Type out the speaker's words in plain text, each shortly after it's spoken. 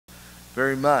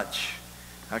very much.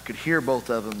 I could hear both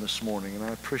of them this morning, and I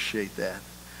appreciate that.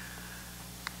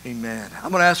 Amen.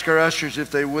 I'm going to ask our ushers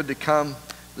if they would to come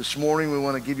this morning. We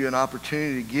want to give you an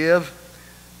opportunity to give.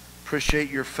 Appreciate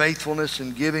your faithfulness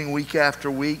in giving week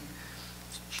after week.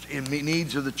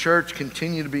 Needs of the church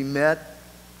continue to be met,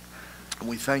 and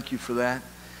we thank you for that.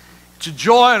 It's a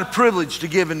joy and a privilege to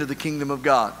give into the kingdom of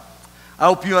God. I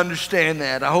hope you understand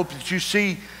that. I hope that you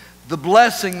see the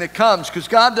blessing that comes, because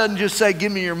God doesn't just say,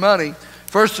 give me your money.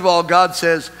 First of all, God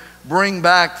says, bring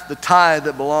back the tithe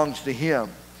that belongs to Him.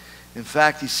 In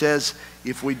fact, He says,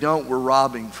 if we don't, we're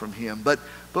robbing from Him. But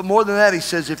more than that, He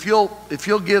says, if you'll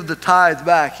give the tithe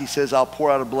back, He says, I'll pour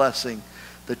out a blessing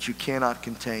that you cannot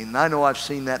contain. And I know I've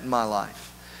seen that in my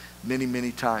life many,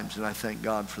 many times, and I thank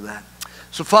God for that.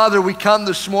 So, Father, we come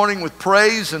this morning with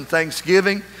praise and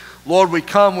thanksgiving. Lord, we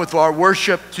come with our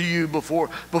worship to you before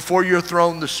your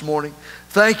throne this morning,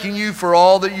 thanking you for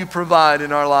all that you provide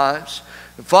in our lives.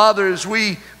 And Father, as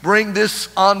we bring this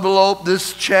envelope,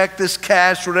 this check, this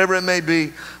cash, whatever it may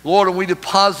be, Lord, and we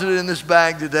deposit it in this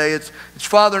bag today, it's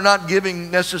Father, not giving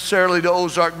necessarily to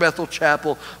Ozark Bethel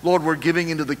Chapel. Lord, we're giving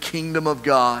into the kingdom of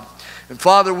God. And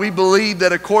Father, we believe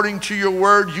that according to your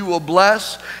word, you will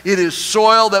bless. It is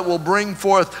soil that will bring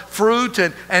forth fruit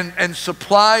and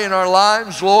supply in our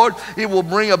lives, Lord. It will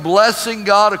bring a blessing,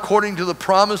 God, according to the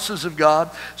promises of God.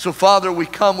 So, Father, we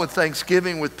come with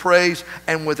thanksgiving, with praise,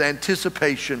 and with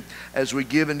anticipation as we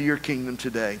give into your kingdom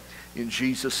today. In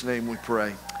Jesus' name we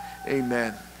pray.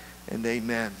 Amen and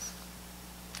amen.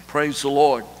 Praise the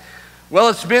Lord. Well,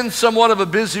 it's been somewhat of a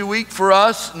busy week for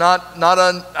us.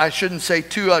 I shouldn't say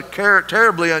too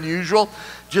terribly unusual.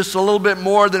 Just a little bit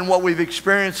more than what we've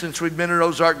experienced since we've been at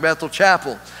Ozark Bethel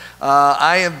Chapel.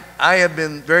 I have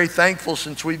been very thankful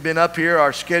since we've been up here.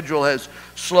 Our schedule has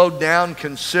slowed down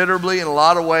considerably in a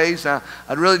lot of ways. Now,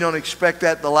 I really don't expect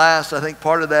that to last. I think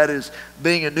part of that is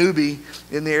being a newbie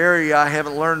in the area. I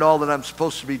haven't learned all that I'm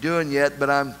supposed to be doing yet, but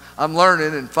I'm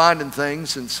learning and finding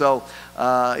things. And so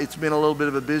it's been a little bit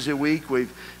of a busy week.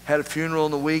 We've had a funeral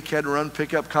in the week, had to run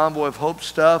pickup Convoy of Hope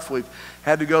stuff. We've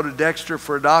had to go to Dexter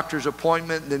for a doctor's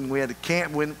appointment. Then we went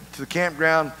to the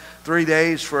campground 3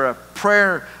 days for a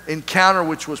prayer encounter,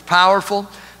 which was powerful.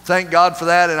 Thank God for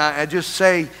that. And I just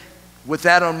say, with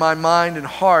that on my mind and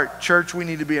heart, church, we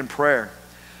need to be in prayer.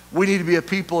 We need to be a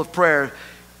people of prayer.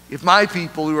 If my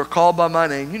people who are called by my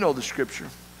name, you know the scripture,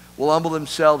 will humble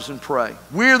themselves and pray.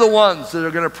 We're the ones that are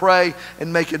going to pray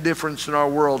and make a difference in our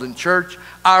world. In church,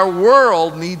 our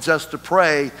world needs us to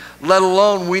pray, let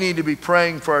alone we need to be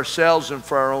praying for ourselves and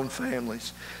for our own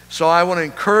families. So I want to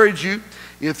encourage you,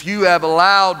 if you have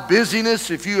allowed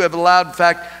busyness, if you have allowed, in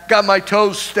fact, got my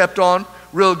toes stepped on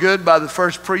real good by the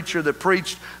first preacher that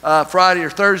preached Friday or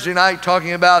Thursday night,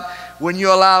 talking about when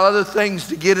you allow other things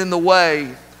to get in the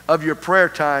way of your prayer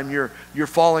time, you're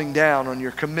falling down on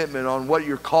your commitment, on what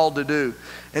you're called to do.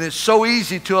 And it's so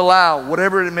easy to allow,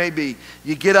 whatever it may be.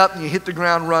 You get up and you hit the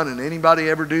ground running. Anybody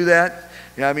ever do that?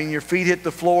 Yeah, I mean, your feet hit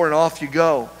the floor and off you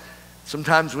go.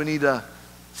 Sometimes we need to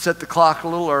set the clock a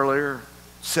little earlier,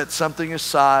 set something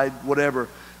aside, whatever.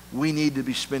 We need to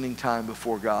be spending time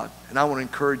before God. And I want to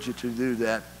encourage you to do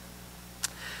that.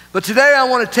 But today I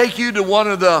want to take you to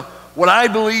what I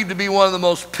believe to be one of the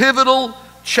most pivotal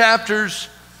chapters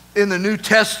in the New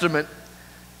Testament.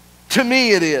 To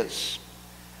me it is.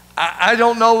 I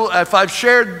don't know if I've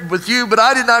shared with you, but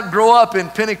I did not grow up in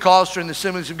Pentecost or in the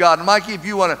Assemblies of God. And Mikey, if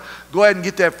you want to go ahead and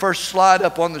get that first slide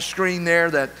up on the screen there,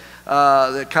 that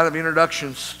kind of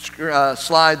introduction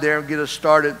slide there and get us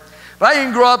started. But I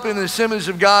didn't grow up in the Assemblies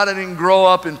of God. I didn't grow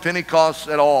up in Pentecost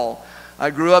at all.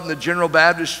 I grew up in the General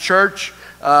Baptist Church,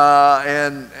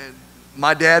 and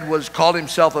my dad called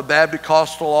himself a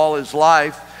Baptist-costal all his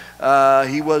life.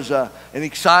 He was an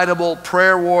excitable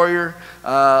prayer warrior,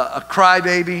 a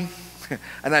crybaby,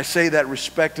 and I say that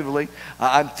respectively.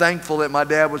 I'm thankful that my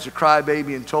dad was a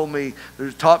crybaby and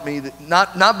taught me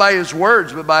that not by his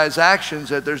words, but by his actions,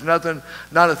 that there's not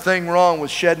a thing wrong with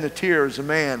shedding a tear as a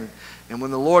man. And when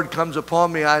the Lord comes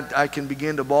upon me, I can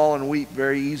begin to bawl and weep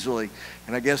very easily.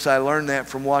 And I guess I learned that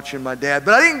from watching my dad.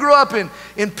 But I didn't grow up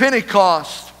in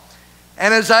Pentecost.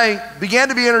 And as I began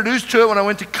to be introduced to it when I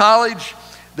went to college,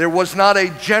 there was not a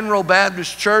General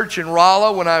Baptist church in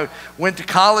Rolla when I went to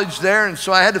college there. And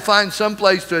so I had to find some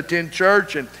place to attend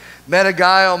church, and met a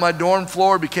guy on my dorm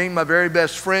floor, became my very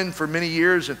best friend for many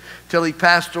years until he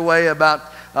passed away about,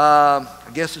 I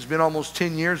guess it's been almost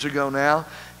 10 years ago now.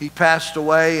 He passed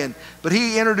away, but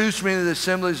he introduced me to the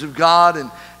Assemblies of God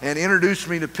and introduced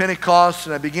me to Pentecost,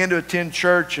 and I began to attend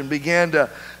church and began to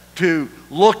to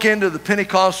look into the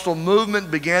Pentecostal movement,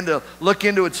 began to look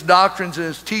into its doctrines and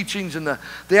its teachings. And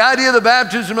the idea of the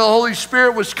baptism of the Holy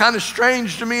Spirit was kind of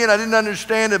strange to me, and I didn't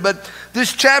understand it. But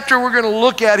this chapter we're going to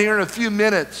look at here in a few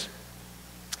minutes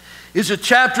is a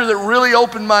chapter that really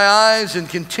opened my eyes and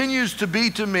continues to be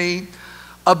to me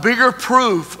a bigger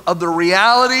proof of the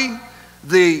reality,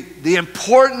 the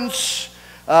importance,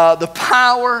 the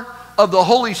power of the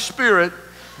Holy Spirit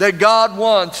that God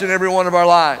wants in every one of our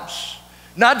lives.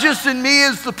 Not just in me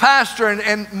as the pastor,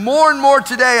 and more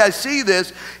today I see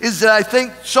this, is that I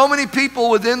think so many people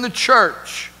within the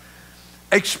church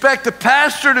expect the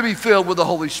pastor to be filled with the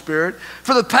Holy Spirit,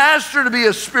 for the pastor to be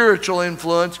a spiritual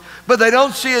influence, but they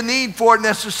don't see a need for it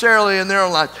necessarily in their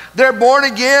own life. They're born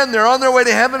again, they're on their way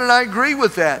to heaven, and I agree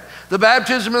with that. The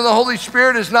baptism of the Holy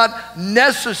Spirit is not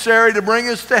necessary to bring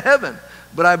us to heaven,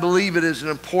 but I believe it is an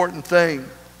important thing.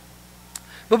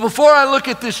 But before I look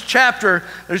at this chapter,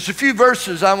 there's a few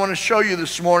verses I want to show you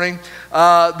this morning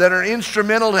that are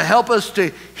instrumental to help us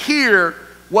to hear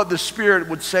what the Spirit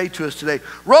would say to us today.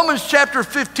 Romans chapter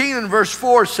 15 and verse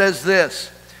 4 says this: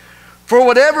 "For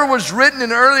whatever was written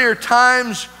in earlier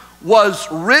times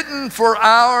was written for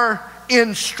our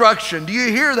instruction." Do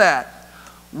you hear that?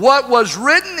 What was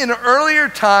written in earlier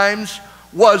times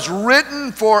was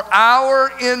written for our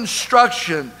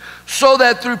instruction, so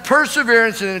that through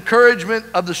perseverance and encouragement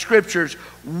of the Scriptures,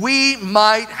 we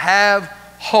might have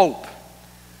hope.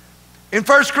 In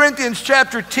 1 Corinthians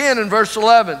chapter 10 and verse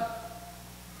 11,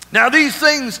 "Now these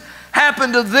things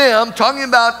happened to them," talking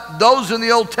about those in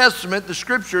the Old Testament, the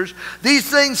Scriptures, "these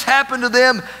things happened to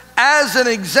them as an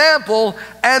example,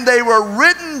 and they were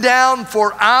written down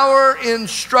for our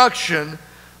instruction,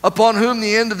 upon whom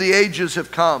the end of the ages have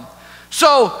come."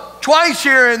 So twice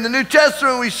here in the New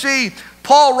Testament we see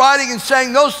Paul writing and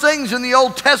saying those things in the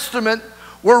Old Testament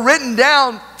were written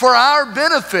down for our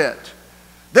benefit.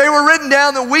 They were written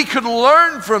down that we could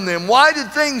learn from them. Why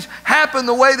did things happen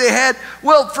the way they had?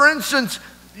 Well, for instance,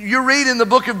 you read in the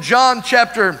book of John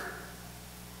chapter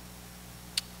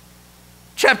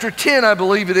 10, I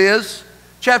believe it is,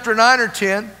 chapter 9 or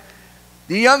 10,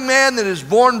 the young man that was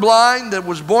born blind,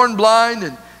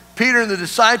 and Peter and the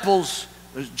disciples,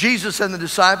 Jesus and the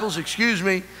disciples,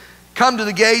 come to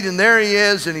the gate, and there he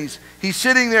is, and he's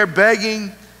sitting there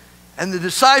begging, and the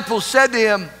disciples said to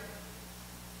him,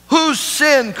 whose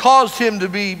sin caused him to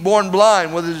be born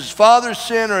blind, whether it's his father's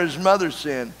sin or his mother's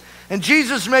sin? And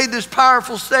Jesus made this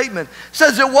powerful statement. He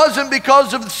says it wasn't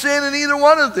because of the sin in either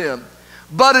one of them,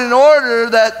 but in order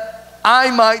that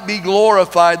I might be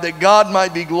glorified, that God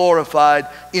might be glorified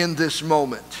in this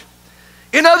moment.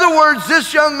 In other words,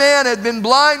 this young man had been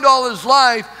blind all his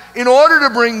life in order to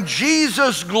bring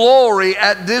Jesus glory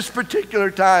at this particular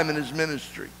time in his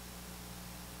ministry.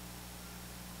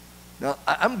 Now,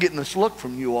 I'm getting this look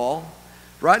from you all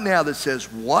right now that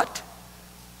says, what?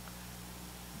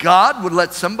 God would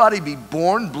let somebody be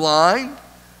born blind?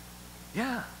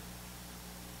 Yeah.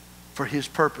 For his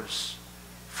purpose,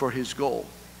 for his goal,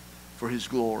 for his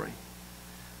glory.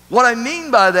 What I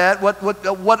mean by that, what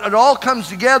it all comes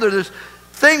together, is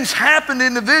things happen to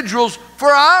individuals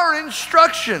for our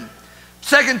instruction.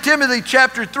 2 Timothy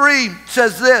chapter 3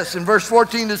 says this in verse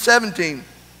 14 to 17.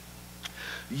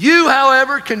 "You,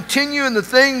 however, continue in the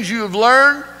things you have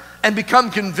learned and become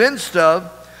convinced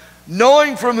of,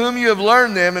 knowing from whom you have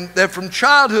learned them, and that from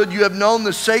childhood you have known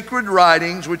the sacred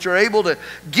writings, which are able to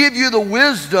give you the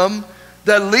wisdom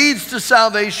that leads to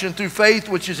salvation through faith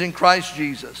which is in Christ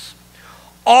Jesus.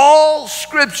 All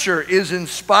Scripture is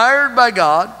inspired by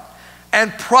God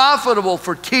and profitable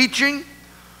for teaching,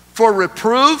 for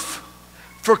reproof,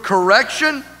 for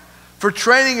correction, for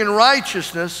training in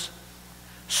righteousness,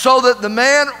 so that the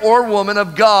man or woman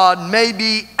of God may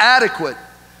be adequate,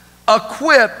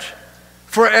 equipped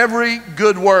for every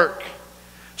good work."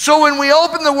 So when we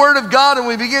open the Word of God and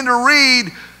we begin to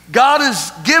read, God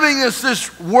is giving us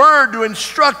this Word to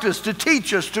instruct us, to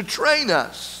teach us, to train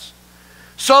us,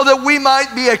 so that we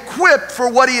might be equipped for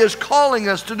what He is calling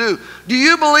us to do. Do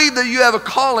you believe that you have a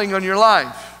calling on your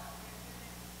life?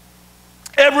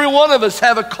 Every one of us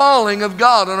have a calling of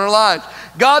God on our lives.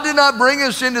 God did not bring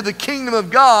us into the kingdom of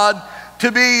God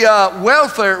to be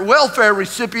welfare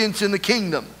recipients in the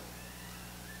kingdom.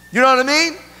 You know what I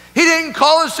mean? He didn't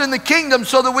call us in the kingdom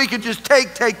so that we could just take.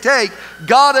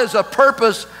 God has a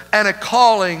purpose and a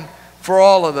calling for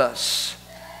all of us.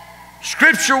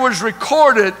 Scripture was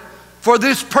recorded for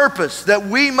this purpose, that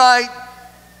we might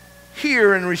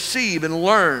hear and receive and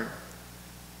learn.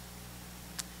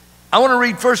 I want to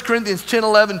read 1 Corinthians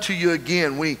 10:11 to you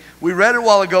again. We read it a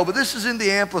while ago, but this is in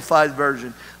the Amplified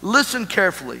Version. Listen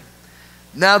carefully.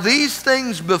 "Now these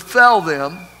things befell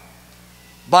them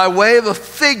by way of a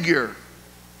figure,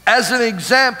 as an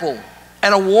example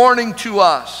and a warning to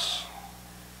us.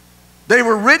 They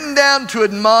were written down to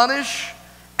admonish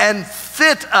and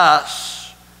fit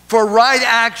us for right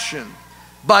action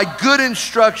by good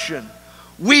instruction.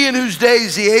 We in whose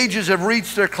days the ages have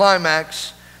reached their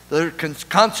climax, their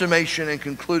consummation and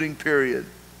concluding period.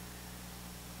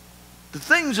 The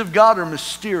things of God are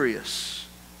mysterious.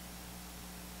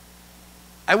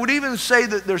 I would even say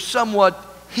that they're somewhat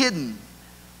hidden,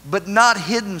 but not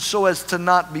hidden so as to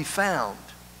not be found.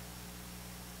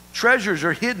 Treasures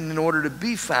are hidden in order to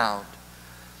be found.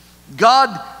 God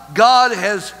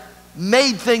has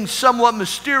made things somewhat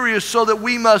mysterious so that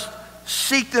we must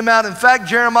seek them out. In fact,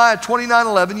 Jeremiah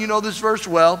 29:11, you know this verse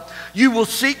well. You will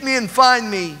seek me and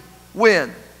find me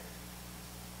when?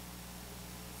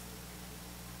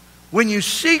 When you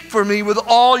seek for me with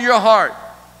all your heart.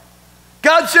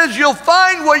 God says you'll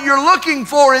find what you're looking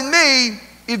for in me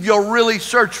if you'll really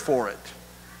search for it.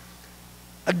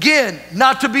 Again,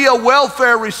 not to be a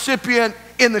welfare recipient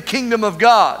in the kingdom of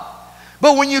God.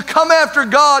 But when you come after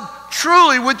God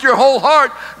truly with your whole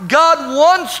heart, God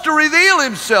wants to reveal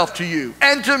himself to you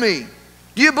and to me.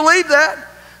 Do you believe that?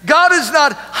 God is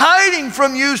not hiding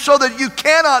from you so that you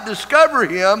cannot discover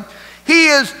him. He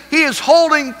is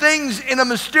holding things in a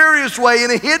mysterious way, in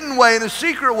a hidden way, in a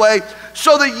secret way,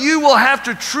 so that you will have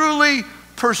to truly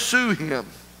pursue him.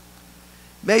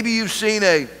 Maybe you've seen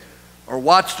or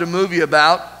watched a movie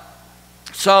about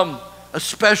some,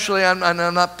 especially, I'm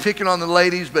not picking on the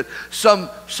ladies, but some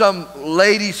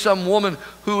lady, some woman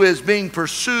who is being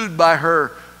pursued by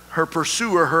her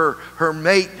pursuer, her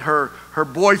mate, her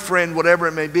boyfriend, whatever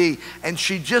it may be, and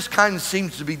she just kind of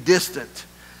seems to be distant.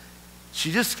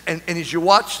 She just, and as you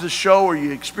watch the show or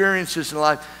you experience this in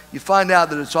life, you find out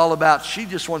that it's all about, she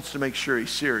just wants to make sure he's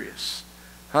serious.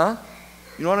 Huh?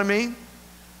 You know what I mean?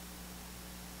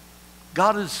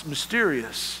 God is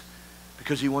mysterious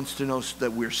because he wants to know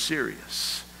that we're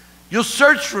serious. You'll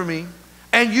search for me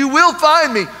and you will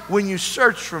find me when you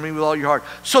search for me with all your heart.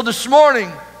 So this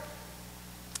morning,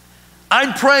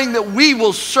 I'm praying that we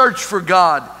will search for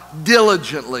God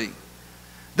diligently.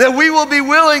 That we will be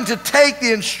willing to take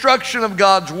the instruction of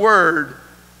God's word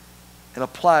and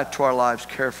apply it to our lives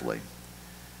carefully.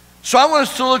 So I want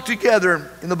us to look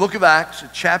together in the book of Acts,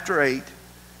 chapter 8,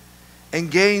 and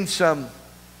gain some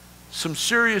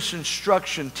serious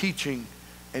instruction, teaching,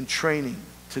 and training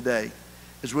today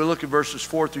as we look at verses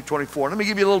 4 through 24. Let me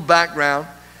give you a little background.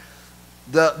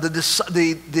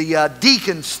 The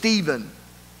deacon Stephen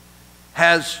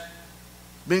has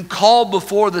been called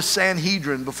before the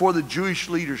Sanhedrin, before the Jewish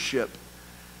leadership,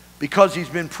 because he's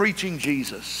been preaching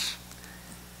Jesus.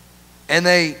 And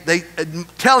they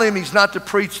tell him he's not to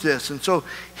preach this. And so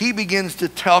he begins to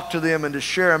talk to them and to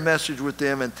share a message with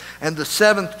them. And the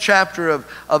 7th chapter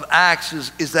of Acts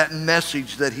is that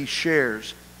message that he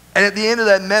shares. And at the end of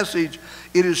that message,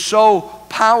 it is so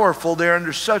powerful. They're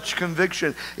under such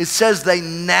conviction. It says they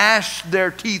gnashed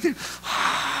their teeth.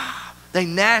 They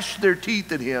gnashed their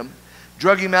teeth at him,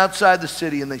 drug him outside the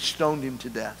city, and they stoned him to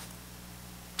death.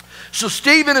 So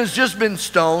Stephen has just been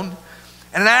stoned.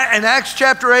 And in Acts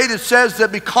chapter 8, it says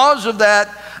that because of that,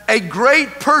 a great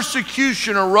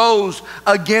persecution arose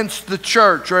against the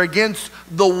church or against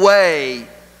the way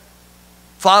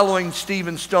following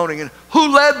Stephen's stoning. And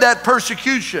who led that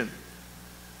persecution?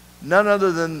 None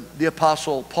other than the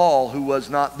Apostle Paul, who was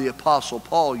not the Apostle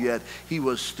Paul yet. He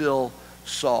was still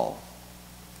Saul.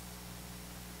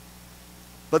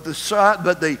 But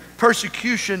the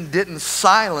persecution didn't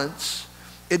silence,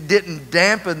 it didn't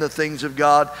dampen the things of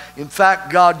God. In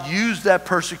fact, God used that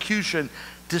persecution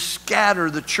to scatter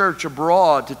the church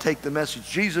abroad to take the message.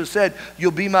 Jesus said,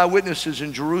 you'll be my witnesses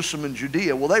in Jerusalem and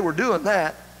Judea. Well, they were doing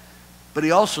that. But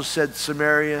he also said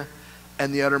Samaria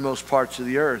and the uttermost parts of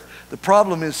the earth. The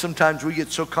problem is sometimes we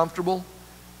get so comfortable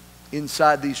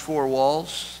inside these four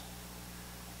walls.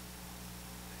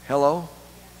 Hello?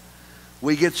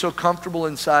 We get so comfortable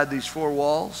inside these four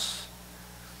walls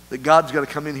that God's got to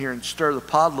come in here and stir the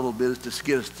pot a little bit to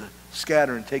get us to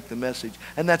scatter and take the message.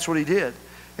 And that's what he did.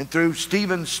 And through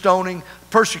Stephen's stoning,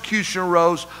 persecution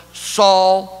arose.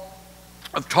 Saul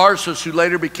of Tarsus, who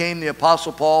later became the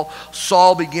Apostle Paul,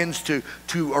 Saul begins to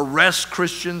arrest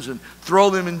Christians and throw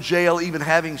them in jail, even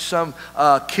having some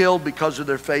killed because of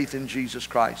their faith in Jesus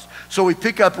Christ. So we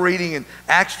pick up reading in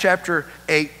Acts chapter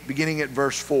 8, beginning at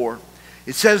verse 4.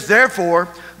 It says, therefore,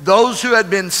 those who had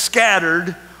been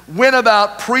scattered went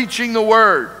about preaching the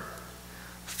word.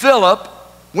 Philip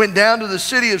went down to the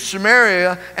city of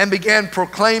Samaria and began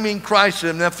proclaiming Christ to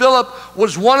them. Now, Philip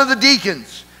was one of the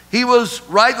deacons. He was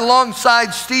right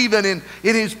alongside Stephen in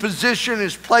his position,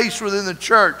 his place within the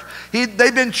church. They've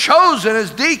been chosen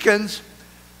as deacons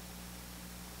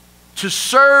to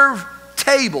serve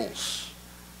tables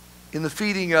in the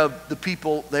feeding of the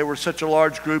people. They were such a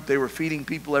large group, they were feeding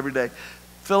people every day.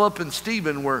 Philip and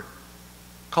Stephen were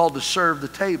called to serve the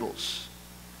tables.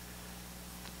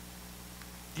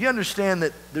 Do you understand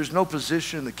that there's no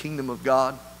position in the kingdom of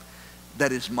God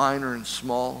that is minor and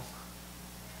small?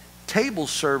 Table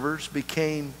servers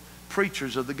became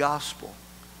preachers of the gospel.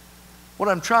 What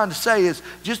I'm trying to say is,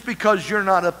 just because you're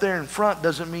not up there in front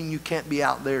doesn't mean you can't be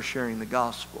out there sharing the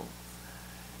gospel.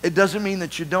 It doesn't mean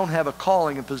that you don't have a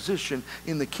calling, a position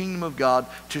in the kingdom of God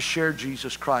to share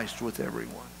Jesus Christ with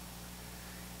everyone.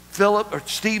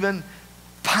 Stephen,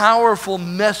 powerful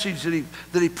message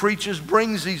that he preaches,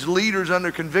 brings these leaders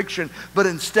under conviction, but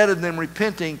instead of them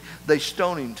repenting, they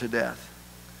stone him to death.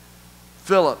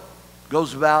 Philip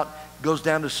goes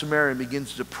down to Samaria and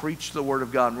begins to preach the word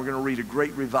of God. And we're going to read a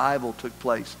great revival took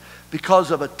place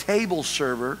because of a table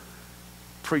server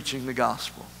preaching the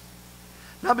gospel.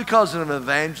 Not because of an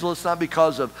evangelist, not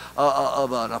because of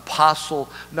an apostle,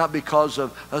 not because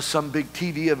of some big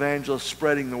TV evangelist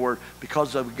spreading the word,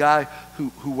 because of a guy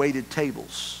who waited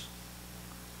tables,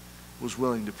 was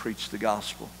willing to preach the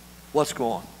gospel. Let's go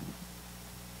on.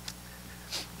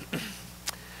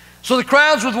 So the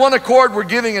crowds with one accord were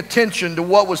giving attention to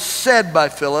what was said by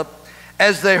Philip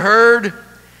as they heard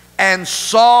and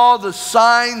saw the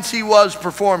signs he was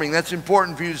performing. That's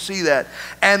important for you to see that.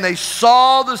 And they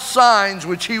saw the signs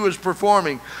which he was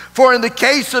performing. For in the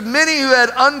case of many who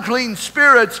had unclean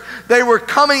spirits, they were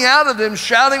coming out of them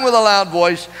shouting with a loud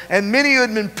voice, and many who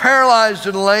had been paralyzed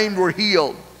and lamed were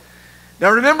healed.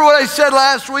 Now remember what I said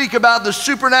last week about the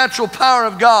supernatural power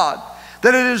of God.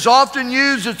 That it is often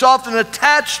used, it's often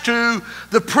attached to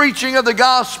the preaching of the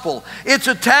gospel. It's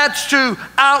attached to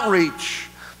outreach.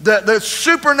 The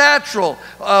supernatural,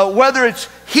 whether it's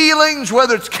healings,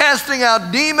 whether it's casting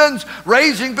out demons,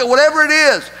 raising, but whatever it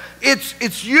is,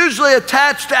 it's usually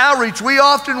attached to outreach. We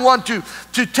often want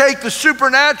to take the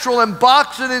supernatural and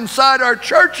box it inside our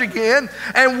church again,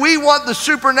 and we want the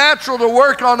supernatural to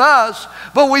work on us,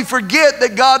 but we forget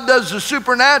that God does the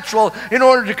supernatural in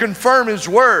order to confirm His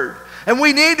word. And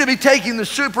we need to be taking the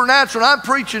supernatural. I'm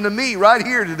preaching to me right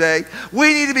here today.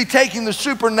 We need to be taking the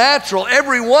supernatural,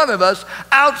 every one of us,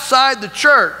 outside the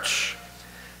church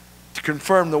to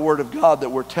confirm the word of God that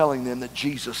we're telling them that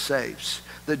Jesus saves,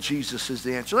 that Jesus is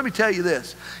the answer. Let me tell you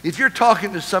this. If you're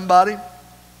talking to somebody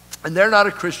and they're not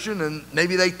a Christian, and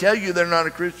maybe they tell you they're not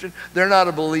a Christian, they're not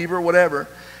a believer, whatever,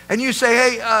 and you say,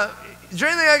 hey, is there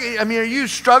anything are you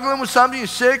struggling with something? You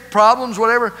sick, problems,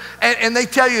 whatever? And they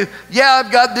tell you, yeah,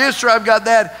 I've got this or I've got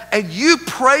that. And you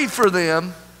pray for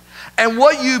them, and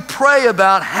what you pray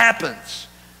about happens.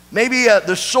 Maybe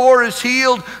the sore is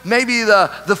healed. Maybe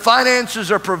the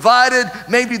finances are provided.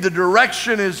 Maybe the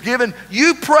direction is given.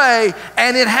 You pray,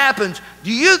 and it happens.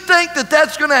 Do you think that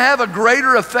that's going to have a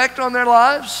greater effect on their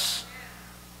lives?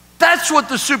 That's what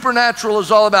the supernatural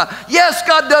is all about. Yes,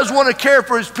 God does want to care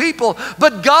for His people,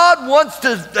 but God wants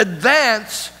to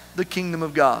advance the kingdom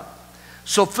of God.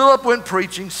 So Philip went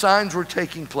preaching, signs were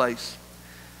taking place.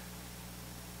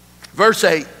 Verse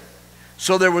 8,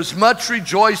 so there was much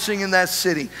rejoicing in that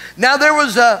city. Now there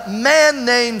was a man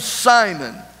named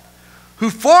Simon who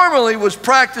formerly was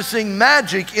practicing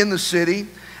magic in the city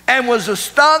and was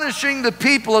astonishing the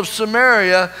people of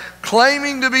Samaria,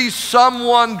 claiming to be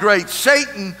someone great.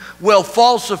 Satan will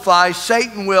falsify,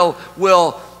 Satan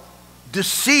will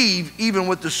deceive even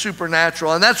with the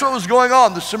supernatural. And that's what was going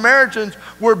on. The Samaritans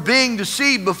were being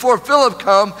deceived before Philip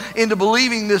come into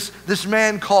believing this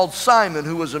man called Simon,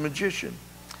 who was a magician.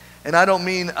 And I don't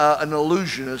mean an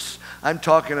illusionist. I'm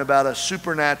talking about a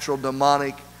supernatural,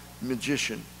 demonic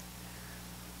magician.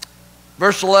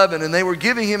 Verse 11, and they were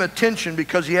giving him attention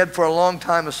because he had for a long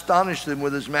time astonished them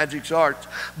with his magic arts.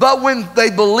 But when they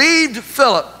believed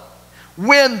Philip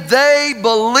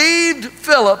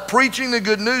preaching the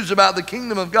good news about the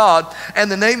kingdom of God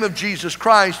and the name of Jesus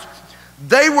Christ,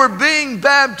 they were being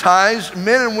baptized,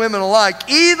 men and women alike.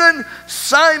 Even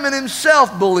Simon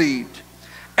himself believed.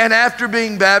 And after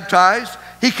being baptized,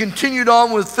 he continued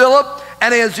on with Philip,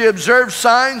 and as he observed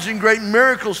signs and great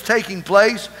miracles taking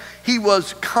place, he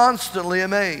was constantly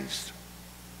amazed.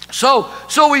 So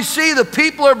we see the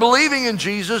people are believing in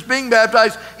Jesus, being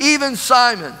baptized. Even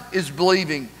Simon is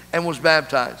believing and was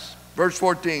baptized. Verse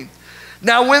 14.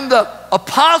 Now when the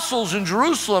apostles in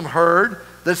Jerusalem heard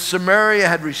that Samaria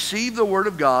had received the word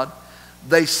of God,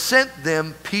 they sent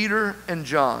them Peter and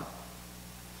John,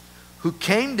 who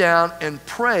came down and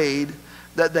prayed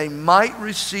that they might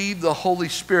receive the Holy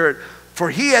Spirit. For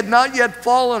he had not yet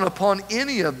fallen upon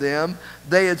any of them.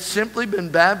 They had simply been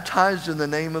baptized in the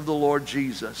name of the Lord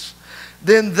Jesus.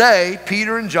 Then they,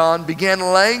 Peter and John, began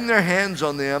laying their hands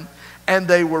on them, and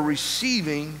they were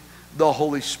receiving the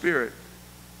Holy Spirit.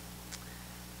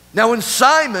 Now when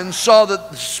Simon saw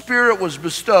that the Spirit was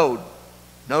bestowed,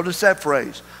 notice that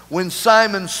phrase, when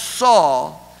Simon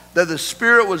saw that the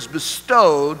Spirit was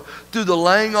bestowed through the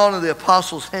laying on of the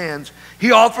apostles' hands,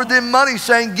 he offered them money,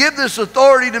 saying, give this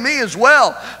authority to me as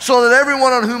well, so that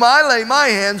everyone on whom I lay my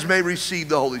hands may receive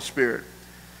the Holy Spirit.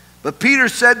 But Peter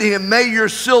said to him, may your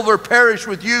silver perish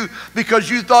with you, because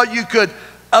you thought you could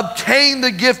obtain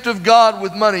the gift of God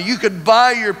with money. You could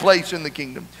buy your place in the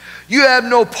kingdom. You have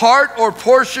no part or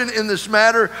portion in this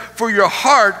matter, for your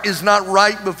heart is not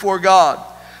right before God.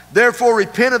 Therefore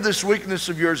repent of this weakness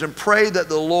of yours, and pray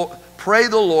the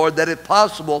Lord that if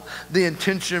possible the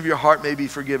intention of your heart may be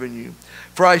forgiven you.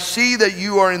 For I see that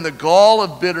you are in the gall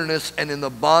of bitterness and in the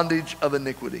bondage of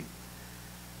iniquity.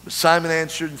 But Simon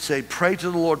answered and said, pray to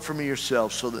the Lord for me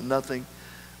yourself, so that nothing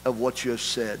of what you have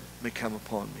said may come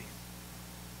upon me.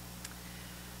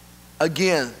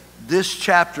 Again, this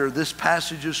chapter, this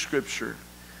passage of Scripture,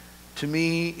 to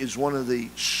me is one of the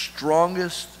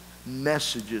strongest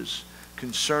messages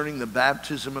concerning the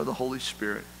baptism of the Holy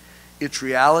Spirit. Its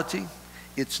reality,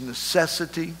 its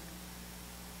necessity,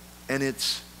 and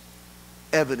its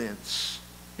evidence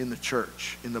in the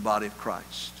church, in the body of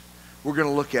Christ. We're going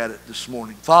to look at it this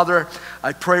morning. Father,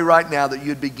 I pray right now that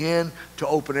you'd begin to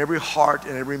open every heart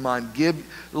and every mind.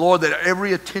 Lord, that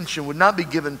every attention would not be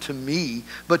given to me,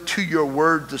 but to your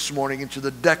word this morning and to the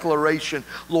declaration,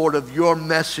 Lord, of your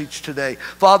message today.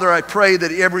 Father, I pray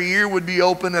that every ear would be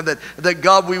open, and that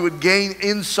God, we would gain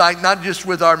insight, not just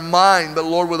with our mind, but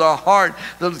Lord, with our heart.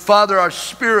 That Father, our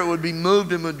spirit would be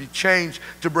moved and would be changed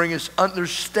to bring us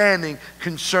understanding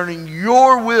concerning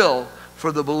your will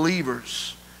for the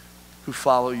believers who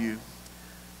follow you.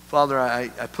 Father, I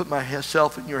put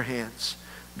myself in your hands.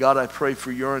 God, I pray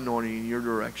for your anointing and your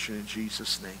direction in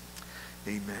Jesus' name.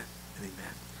 Amen and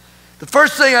amen. The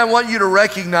first thing I want you to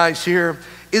recognize here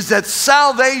is that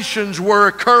salvations were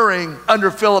occurring under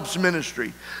Philip's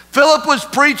ministry. Philip was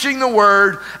preaching the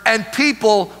word and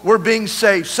people were being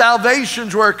saved.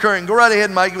 Salvations were occurring. Go right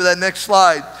ahead, Mike, with that next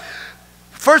slide.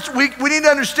 First, we need to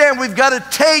understand we've got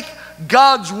to take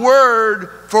God's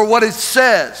word for what it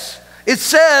says. It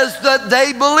says that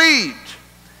they believed.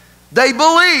 They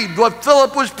believed what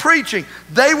Philip was preaching.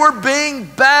 They were being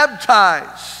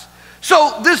baptized.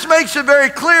 So this makes it very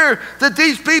clear that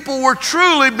these people were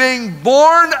truly being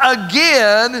born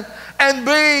again and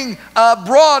being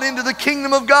brought into the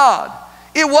kingdom of God.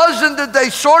 It wasn't that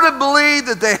they sort of believed,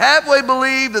 that they halfway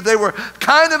believed, that they were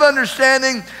kind of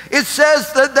understanding. It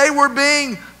says that they were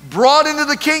being brought into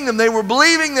the kingdom. They were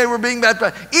believing, they were being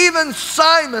baptized. Even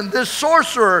Simon, this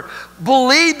sorcerer,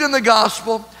 believed in the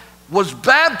gospel, was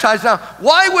baptized. Now,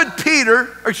 why would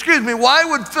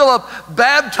Philip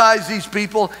baptize these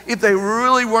people if they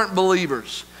really weren't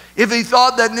believers? If he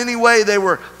thought that in any way they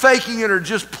were faking it or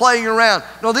just playing around.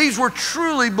 No, these were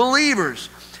truly believers.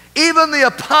 Even the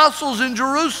apostles in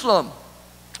Jerusalem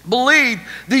believed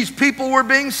these people were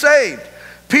being saved.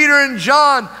 Peter and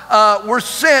John were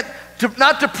sent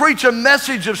not to preach a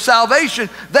message of salvation.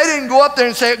 They didn't go up there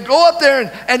and say, go up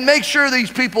there and make sure these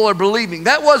people are believing.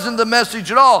 That wasn't the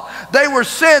message at all. They were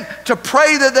sent to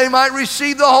pray that they might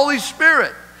receive the Holy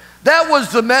Spirit. That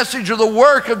was the message of the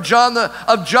work of John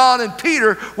and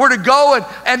Peter, were to go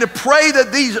and to pray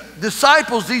that these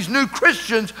disciples, these new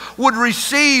Christians, would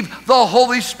receive the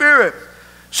Holy Spirit.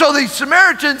 So these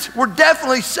Samaritans were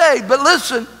definitely saved. But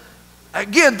listen,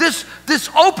 again, this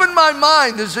opened my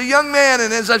mind as a young man,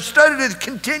 and as I've studied it, it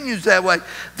continues that way.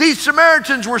 These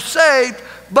Samaritans were saved,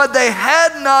 but they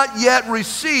had not yet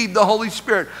received the Holy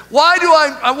Spirit. Why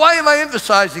am I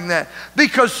emphasizing that?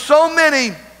 Because so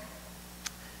many,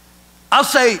 I'll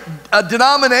say,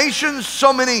 denominations,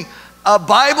 so many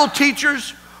Bible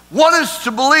teachers want us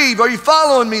to believe. Are you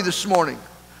following me this morning?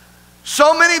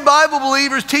 So many Bible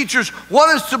believers, teachers,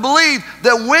 want us to believe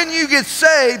that when you get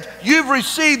saved, you've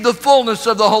received the fullness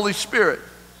of the Holy Spirit.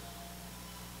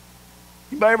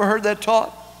 Anybody ever heard that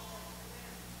taught?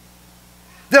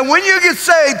 That when you get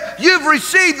saved, you've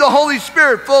received the Holy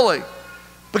Spirit fully.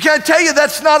 But can I tell you,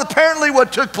 that's not apparently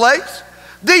what took place?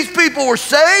 These people were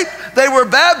saved, they were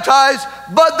baptized,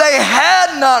 but they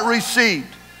had not received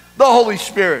the Holy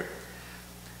Spirit.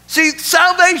 See,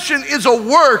 salvation is a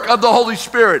work of the Holy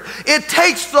Spirit. It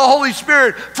takes the Holy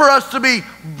Spirit for us to be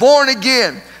born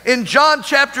again. In John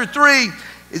chapter 3,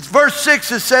 it's verse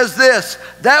 6, it says this,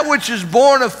 that which is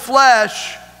born of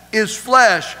flesh is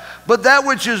flesh, but that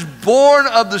which is born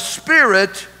of the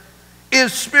Spirit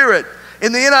is spirit.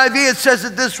 In the NIV, it says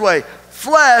it this way: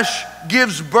 flesh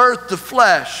gives birth to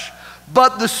flesh,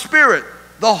 but the Spirit,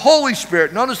 the Holy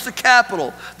Spirit, notice the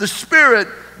capital, the Spirit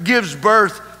gives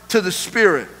birth to the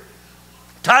Spirit.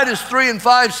 Titus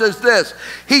 3:5 says this: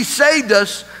 He saved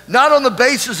us not on the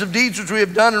basis of deeds which we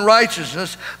have done in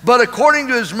righteousness, but according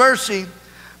to His mercy,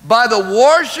 by the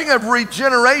washing of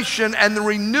regeneration and the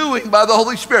renewing by the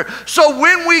Holy Spirit. So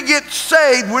when we get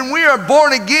saved, when we are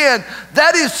born again,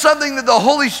 that is something that the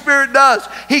Holy Spirit does.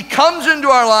 He comes into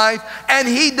our life and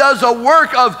He does a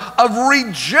work of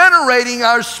regenerating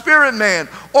our spirit man,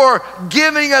 or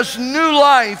giving us new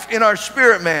life in our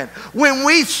spirit man. When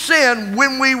we sin,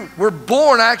 when we were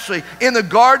born actually in the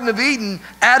Garden of Eden,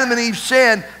 Adam and Eve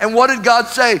sinned, and what did God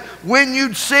say? When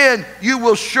you sin, you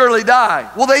will surely die.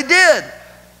 Well, they did.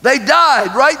 They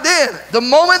died right then. The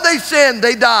moment they sinned,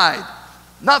 they died.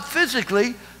 Not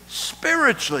physically,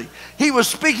 spiritually. He was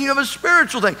speaking of a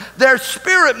spiritual thing. Their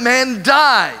spirit man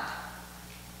died.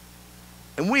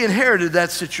 And we inherited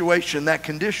that situation, that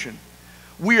condition.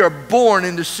 We are born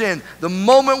into sin. The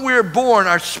moment we are born,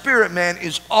 our spirit man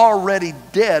is already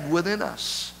dead within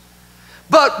us.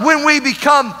 But when we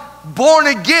become born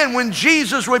again, when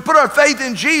we put our faith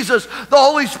in Jesus, the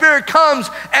Holy Spirit comes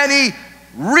and He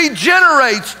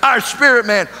regenerates our spirit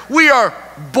man. We are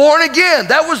born again.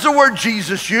 That was the word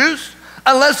Jesus used.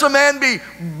 Unless a man be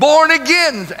born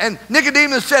again. And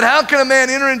Nicodemus said, how can a man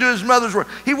enter into his mother's womb?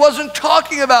 He wasn't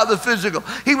talking about the physical.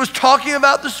 He was talking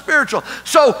about the spiritual.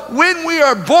 So when we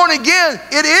are born again,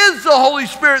 it is the Holy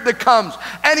Spirit that comes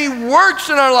and He works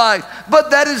in our life.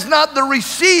 But that is not the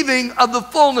receiving of the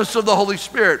fullness of the Holy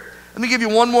Spirit. Let me give you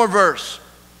one more verse.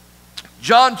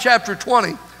 John chapter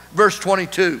 20, verse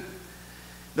 22.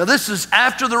 Now this is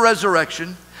after the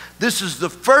resurrection. This is the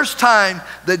first time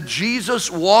that Jesus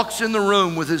walks in the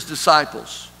room with His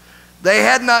disciples. They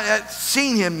had not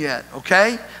seen Him yet,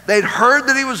 okay? They'd heard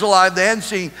that He was alive, they hadn't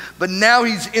seen, but now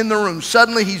He's in the room.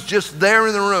 Suddenly He's just there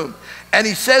in the room. And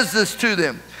He says this to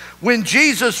them. When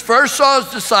Jesus first saw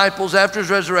His disciples after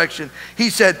His resurrection, He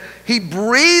said, He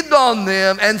breathed on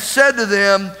them and said to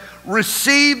them,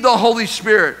 receive the Holy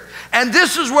Spirit. And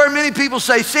this is where many people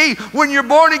say, see, when you're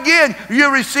born again, you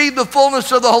receive the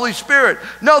fullness of the Holy Spirit.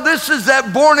 No, this is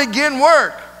that born again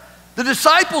work. The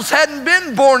disciples hadn't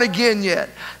been born again yet.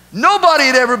 Nobody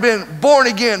had ever been born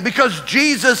again because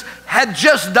Jesus had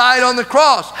just died on the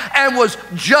cross and was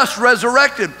just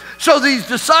resurrected. So these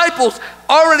disciples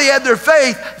already had their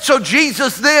faith. So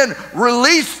Jesus then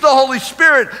released the Holy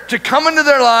Spirit to come into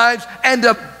their lives and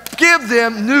to give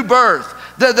them new birth,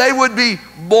 that they would be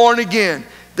born again.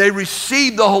 They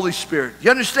received the Holy Spirit. You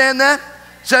understand that?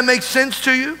 Does that make sense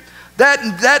to you? That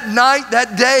night,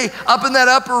 that day, up in that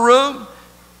upper room,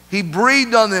 He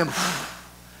breathed on them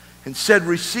and said,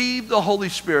 receive the Holy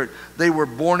Spirit. They were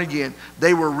born again.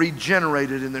 They were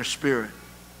regenerated in their spirit.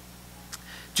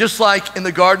 Just like in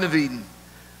the Garden of Eden,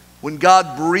 when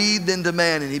God breathed into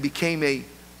man and he became a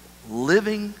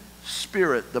living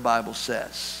spirit, the Bible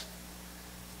says.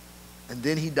 And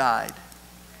then he died.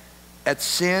 At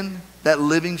sin, that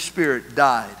living spirit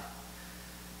died.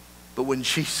 But when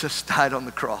Jesus died on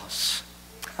the cross,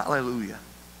 hallelujah,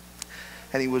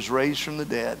 and he was raised from the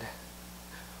dead,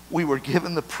 we were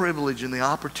given the privilege and the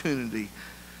opportunity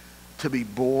to be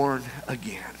born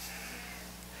again.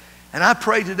 And I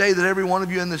pray today that every one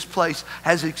of you in this place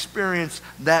has experienced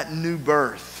that new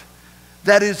birth.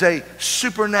 That is a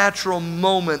supernatural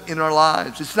moment in our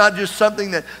lives. It's not just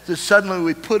something that suddenly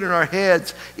we put in our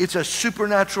heads. It's a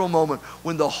supernatural moment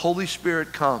when the Holy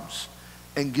Spirit comes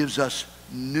and gives us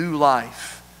new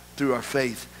life through our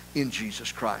faith in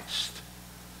Jesus Christ.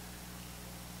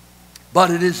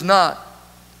 But it is not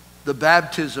the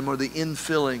baptism or the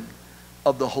infilling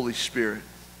of the Holy Spirit.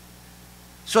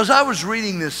 So as I was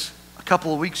reading this a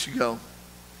couple of weeks ago,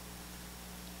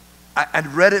 I'd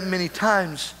read it many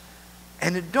times,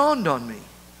 and it dawned on me.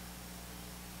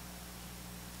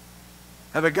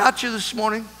 Have I got you this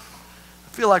morning? I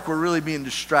feel like we're really being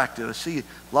distracted. I see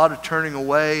a lot of turning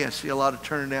away. I see a lot of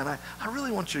turning down. I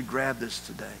really want you to grab this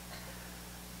today.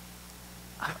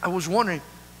 I was wondering,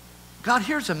 God,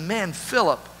 here's a man,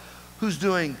 Philip, who's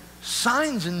doing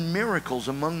signs and miracles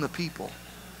among the people.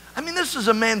 I mean, this is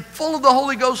a man full of the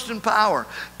Holy Ghost and power.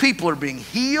 People are being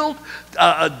healed.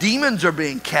 Demons are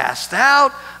being cast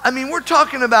out. I mean, we're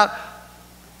talking about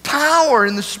power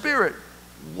in the Spirit.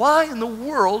 Why in the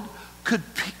world could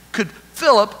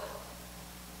Philip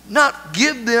not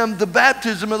give them the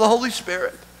baptism of the Holy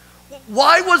Spirit?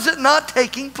 Why was it not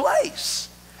taking place?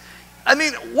 I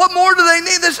mean, what more do they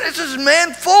need? This is a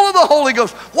man full of the Holy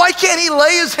Ghost. Why can't he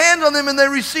lay his hand on them and they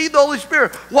receive the Holy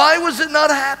Spirit? Why was it not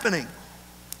happening?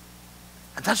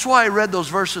 And that's why I read those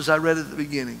verses I read at the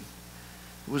beginning.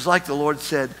 It was like the Lord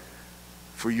said,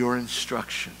 for your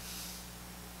instruction.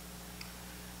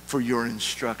 For your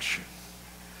instruction.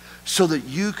 So that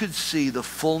you could see the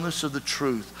fullness of the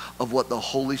truth of what the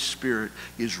Holy Spirit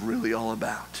is really all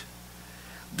about.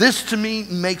 This to me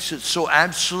makes it so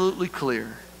absolutely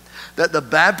clear that the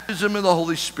baptism of the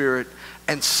Holy Spirit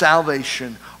and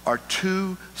salvation are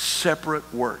two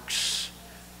separate works.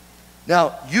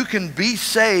 Now, you can be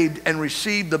saved and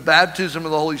receive the baptism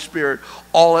of the Holy Spirit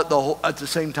all at the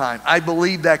same time. I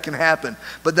believe that can happen,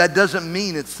 but that doesn't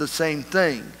mean it's the same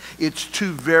thing. It's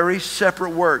two very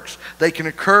separate works. They can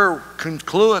occur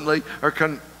concluently or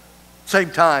same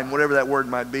time, whatever that word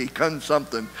might be,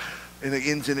 something, and it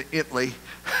ends in itly.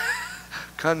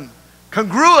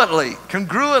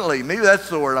 Congruently, maybe that's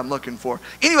the word I'm looking for.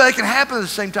 Anyway, they can happen at the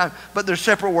same time, but they're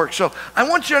separate works. So I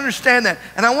want you to understand that,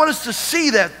 and I want us to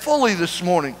see that fully this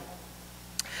morning.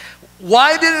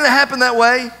 Why didn't it happen that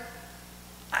way?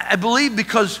 I believe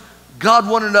because God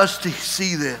wanted us to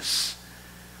see this.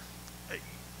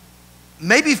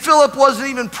 Maybe Philip wasn't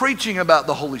even preaching about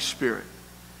the Holy Spirit.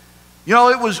 You know,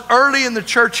 it was early in the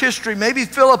church history. Maybe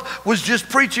Philip was just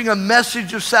preaching a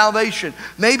message of salvation.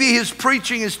 Maybe his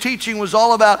preaching, his teaching was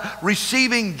all about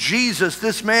receiving Jesus,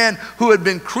 this man who had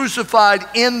been crucified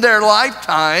in their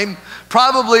lifetime,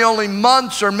 probably only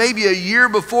months or maybe a year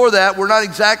before that. We're not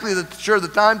exactly sure of the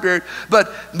time period,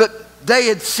 but they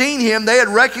had seen him. They had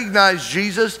recognized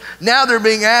Jesus. Now they're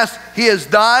being asked, he has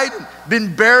died,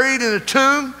 been buried in a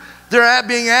tomb. They're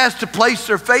being asked to place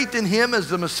their faith in him as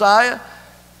the Messiah.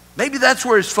 Maybe that's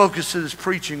where his focus of his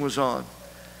preaching was on.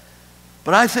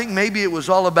 But I think maybe it was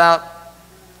all about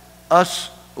us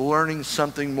learning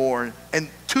something more. And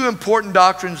two important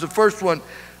doctrines. The first one,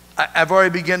 I've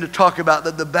already begun to talk about,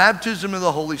 that the baptism of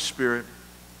the Holy Spirit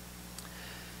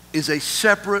is a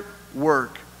separate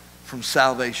work from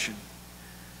salvation.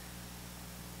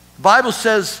 The Bible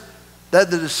says that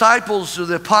the disciples or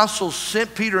the apostles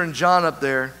sent Peter and John up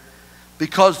there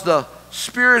because the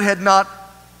Spirit had not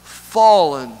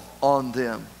fallen on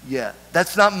them yet.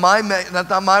 That's not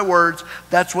my words.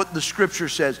 That's what the Scripture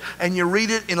says. And you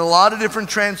read it in a lot of different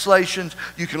translations.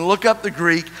 You can look up the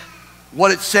Greek.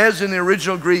 What it says in the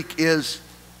original Greek is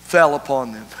fell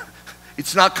upon them.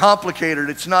 It's not complicated.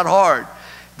 It's not hard.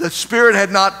 The Spirit had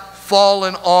not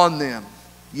fallen on them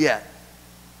yet.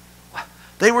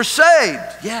 They were saved.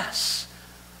 Yes.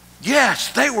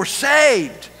 Yes, they were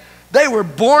saved. They were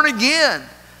born again.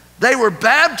 They were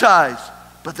baptized.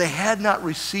 But they had not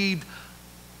received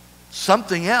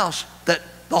something else, that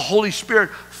the Holy Spirit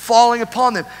falling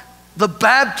upon them. The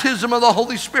baptism of the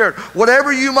Holy Spirit,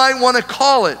 whatever you might want to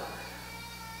call it.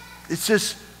 It's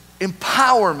this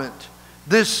empowerment,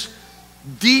 this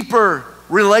deeper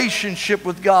relationship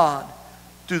with God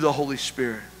through the Holy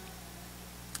Spirit.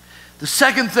 The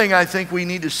second thing I think we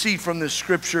need to see from this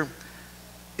scripture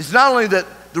is not only that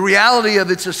the reality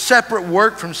of it's a separate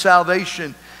work from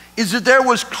salvation, is that there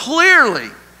was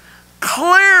clearly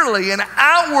an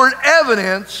outward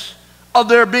evidence of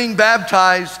their being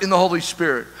baptized in the Holy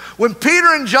Spirit. When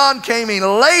Peter and John came in,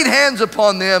 laid hands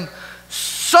upon them,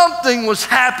 something was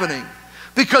happening.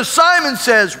 Because Simon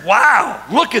says, wow,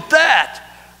 look at that.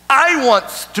 I want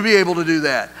to be able to do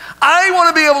that. I want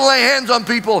to be able to lay hands on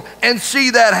people and see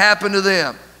that happen to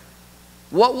them.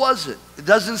 What was it? It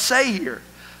doesn't say here.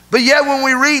 But yet when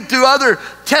we read through other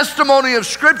testimony of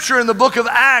Scripture in the book of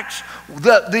Acts,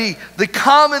 the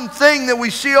common thing that we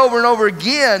see over and over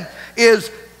again is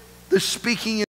the speaking in